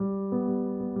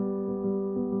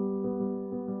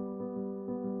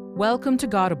Welcome to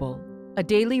Godable, a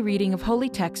daily reading of holy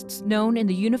texts known in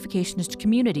the Unificationist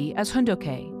community as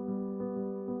Hundoke.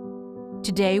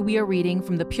 Today we are reading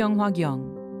from the Pyeonghwa Gyeong.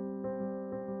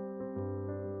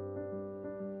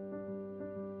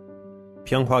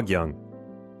 Pyeonghwa Gyeong,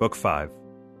 Book 5,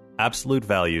 Absolute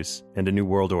Values and a New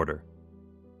World Order.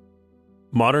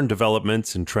 Modern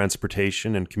developments in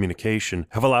transportation and communication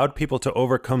have allowed people to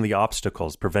overcome the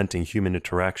obstacles preventing human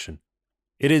interaction.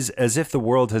 It is as if the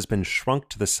world has been shrunk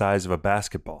to the size of a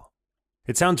basketball.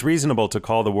 It sounds reasonable to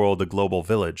call the world a global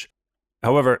village.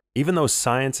 However, even though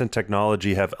science and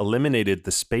technology have eliminated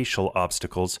the spatial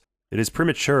obstacles, it is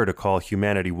premature to call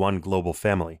humanity one global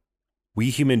family. We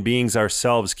human beings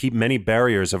ourselves keep many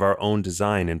barriers of our own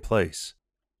design in place.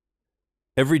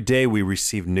 Every day we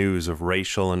receive news of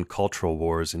racial and cultural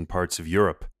wars in parts of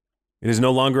Europe. It is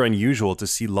no longer unusual to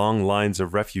see long lines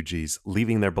of refugees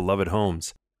leaving their beloved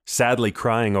homes, sadly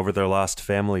crying over their lost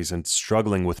families and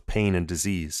struggling with pain and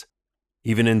disease.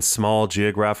 Even in small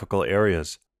geographical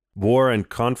areas, war and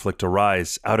conflict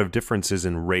arise out of differences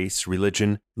in race,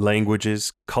 religion,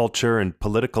 languages, culture, and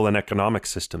political and economic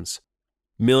systems.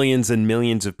 Millions and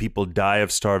millions of people die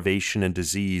of starvation and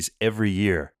disease every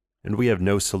year, and we have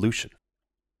no solution.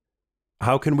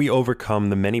 How can we overcome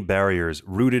the many barriers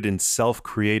rooted in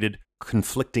self-created,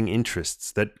 conflicting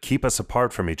interests that keep us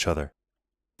apart from each other?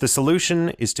 The solution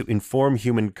is to inform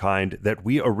humankind that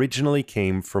we originally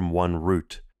came from one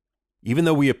root. Even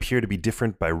though we appear to be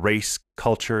different by race,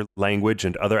 culture, language,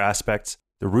 and other aspects,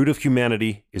 the root of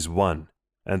humanity is one,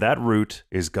 and that root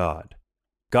is God.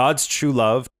 God's true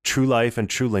love, true life, and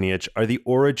true lineage are the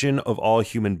origin of all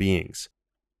human beings.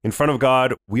 In front of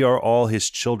God, we are all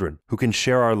His children who can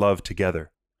share our love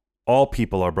together. All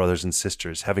people are brothers and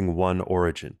sisters, having one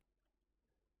origin.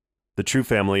 The true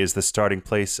family is the starting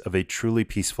place of a truly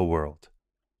peaceful world.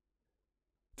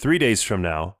 3 days from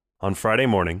now, on Friday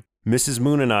morning, Mrs.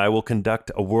 Moon and I will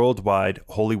conduct a worldwide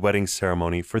holy wedding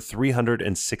ceremony for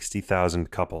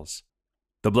 360,000 couples.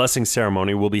 The blessing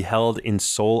ceremony will be held in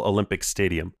Seoul Olympic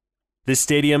Stadium. This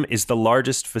stadium is the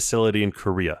largest facility in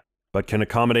Korea, but can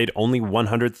accommodate only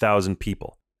 100,000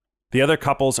 people. The other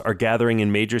couples are gathering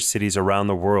in major cities around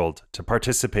the world to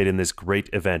participate in this great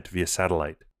event via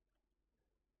satellite.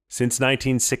 Since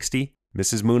 1960,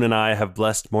 Mrs. Moon and I have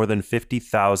blessed more than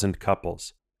 50,000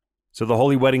 couples. So the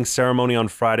holy wedding ceremony on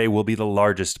Friday will be the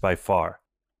largest by far.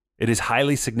 It is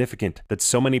highly significant that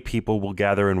so many people will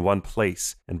gather in one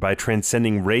place, and by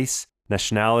transcending race,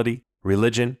 nationality,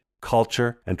 religion,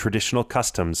 culture, and traditional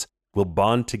customs, will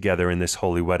bond together in this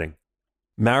holy wedding.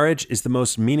 Marriage is the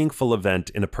most meaningful event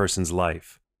in a person's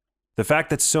life. The fact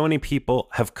that so many people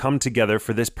have come together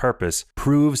for this purpose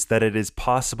proves that it is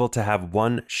possible to have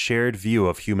one shared view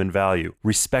of human value,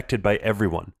 respected by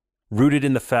everyone, rooted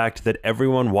in the fact that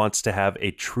everyone wants to have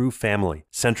a true family,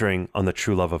 centering on the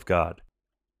true love of God.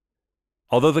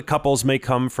 Although the couples may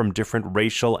come from different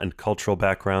racial and cultural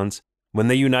backgrounds, when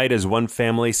they unite as one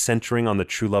family centering on the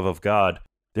true love of God,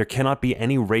 there cannot be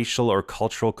any racial or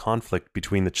cultural conflict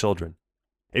between the children.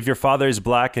 If your father is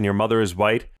black and your mother is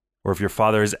white, or if your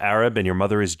father is Arab and your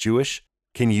mother is Jewish,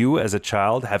 can you, as a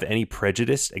child, have any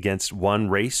prejudice against one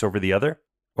race over the other,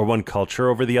 or one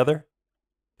culture over the other?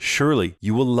 Surely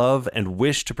you will love and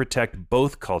wish to protect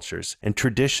both cultures and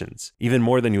traditions even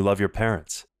more than you love your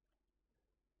parents.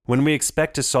 When we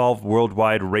expect to solve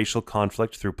worldwide racial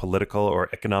conflict through political or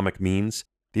economic means,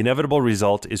 the inevitable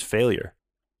result is failure.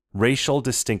 Racial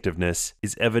distinctiveness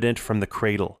is evident from the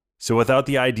cradle, so without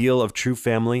the ideal of true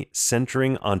family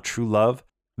centering on true love,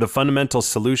 the fundamental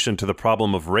solution to the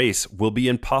problem of race will be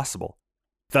impossible.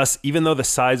 Thus, even though the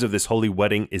size of this holy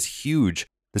wedding is huge,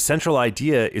 the central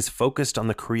idea is focused on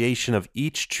the creation of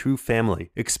each true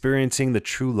family, experiencing the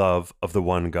true love of the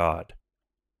one God.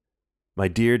 My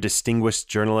dear distinguished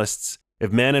journalists,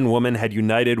 if man and woman had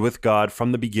united with God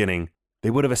from the beginning, they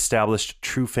would have established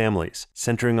true families,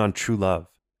 centering on true love.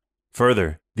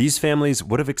 Further, these families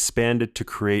would have expanded to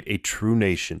create a true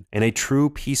nation and a true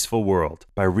peaceful world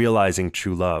by realizing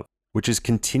true love, which is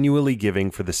continually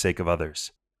giving for the sake of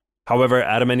others. However,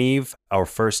 Adam and Eve, our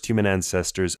first human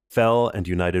ancestors, fell and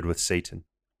united with Satan.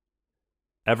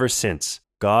 Ever since,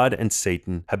 God and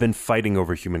Satan have been fighting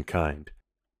over humankind.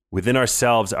 Within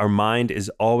ourselves, our mind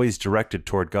is always directed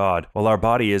toward God, while our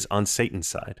body is on Satan's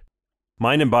side.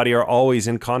 Mind and body are always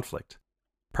in conflict.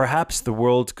 Perhaps the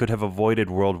world could have avoided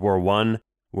World War I,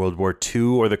 World War II,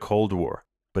 or the Cold War,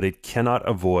 but it cannot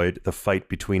avoid the fight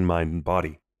between mind and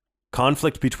body.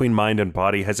 Conflict between mind and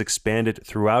body has expanded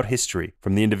throughout history,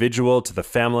 from the individual to the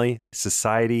family,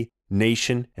 society,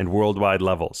 nation, and worldwide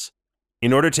levels.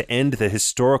 In order to end the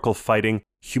historical fighting,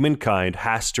 humankind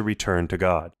has to return to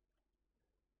God.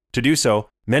 To do so,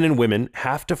 Men and women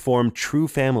have to form true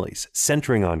families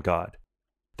centering on God.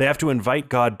 They have to invite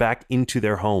God back into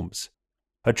their homes.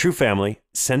 A true family,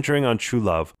 centering on true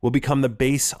love, will become the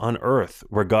base on earth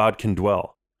where God can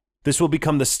dwell. This will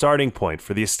become the starting point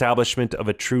for the establishment of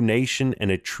a true nation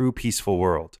and a true peaceful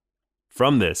world.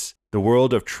 From this, the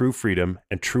world of true freedom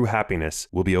and true happiness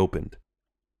will be opened.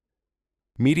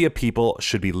 Media people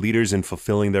should be leaders in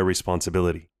fulfilling their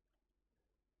responsibility.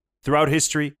 Throughout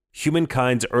history,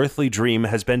 humankind's earthly dream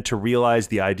has been to realize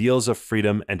the ideals of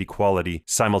freedom and equality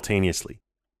simultaneously.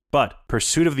 But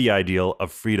pursuit of the ideal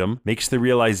of freedom makes the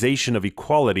realization of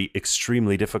equality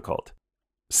extremely difficult.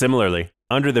 Similarly,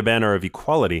 under the banner of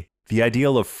equality, the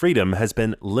ideal of freedom has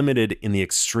been limited in the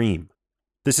extreme.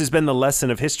 This has been the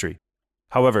lesson of history.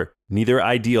 However, neither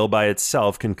ideal by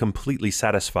itself can completely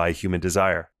satisfy human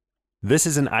desire. This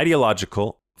is an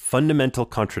ideological, fundamental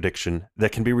contradiction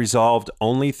that can be resolved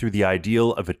only through the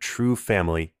ideal of a true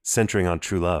family centering on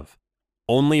true love.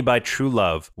 Only by true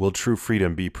love will true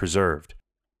freedom be preserved,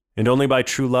 and only by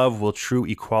true love will true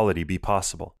equality be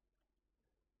possible.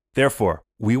 Therefore,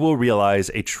 we will realize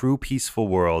a true peaceful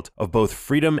world of both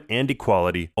freedom and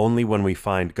equality only when we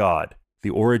find God,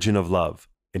 the origin of love,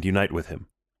 and unite with Him.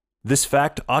 This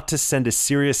fact ought to send a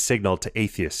serious signal to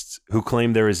atheists who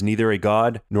claim there is neither a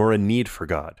God nor a need for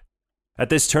God. At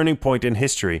this turning point in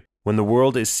history, when the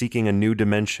world is seeking a new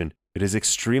dimension, it is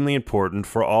extremely important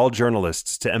for all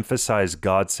journalists to emphasize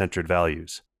God-centered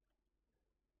values.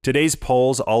 Today's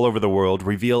polls all over the world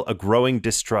reveal a growing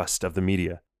distrust of the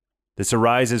media. This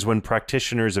arises when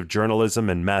practitioners of journalism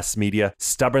and mass media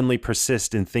stubbornly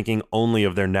persist in thinking only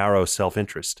of their narrow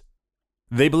self-interest.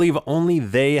 They believe only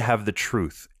they have the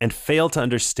truth and fail to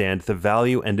understand the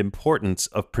value and importance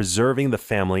of preserving the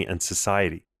family and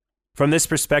society. From this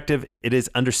perspective, it is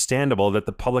understandable that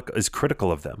the public is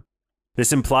critical of them.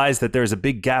 This implies that there is a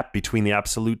big gap between the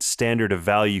absolute standard of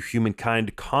value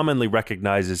humankind commonly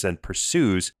recognizes and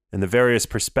pursues and the various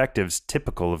perspectives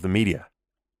typical of the media.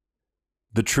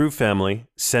 The true family,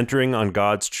 centering on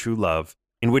God's true love,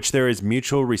 in which there is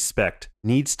mutual respect,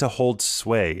 needs to hold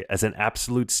sway as an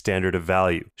absolute standard of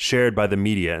value shared by the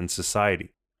media and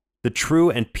society. The true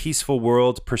and peaceful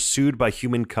world pursued by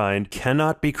humankind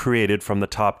cannot be created from the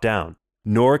top down,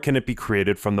 nor can it be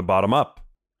created from the bottom up.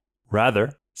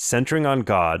 Rather, centering on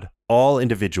God, all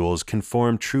individuals can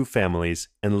form true families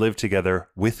and live together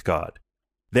with God.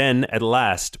 Then, at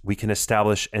last, we can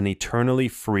establish an eternally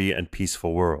free and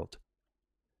peaceful world.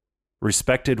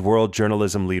 Respected world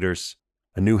journalism leaders,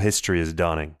 a new history is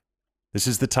dawning. This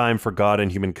is the time for God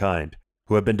and humankind,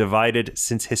 who have been divided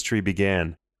since history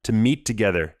began, to meet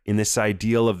together in this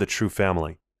ideal of the true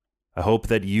family. I hope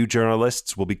that you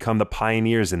journalists will become the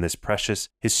pioneers in this precious,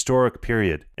 historic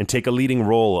period and take a leading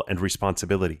role and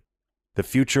responsibility. The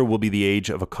future will be the age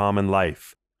of a common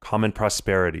life, common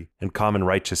prosperity, and common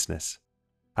righteousness.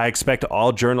 I expect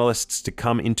all journalists to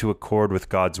come into accord with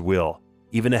God's will,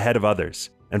 even ahead of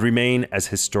others, and remain as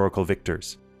historical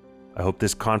victors. I hope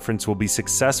this conference will be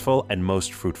successful and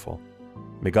most fruitful.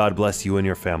 May God bless you and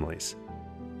your families.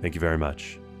 Thank you very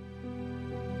much.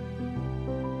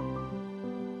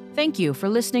 Thank you for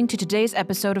listening to today's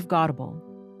episode of Godable.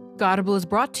 Godable is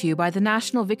brought to you by the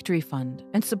National Victory Fund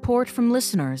and support from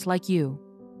listeners like you.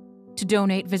 To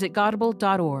donate, visit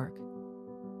godable.org.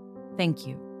 Thank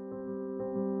you.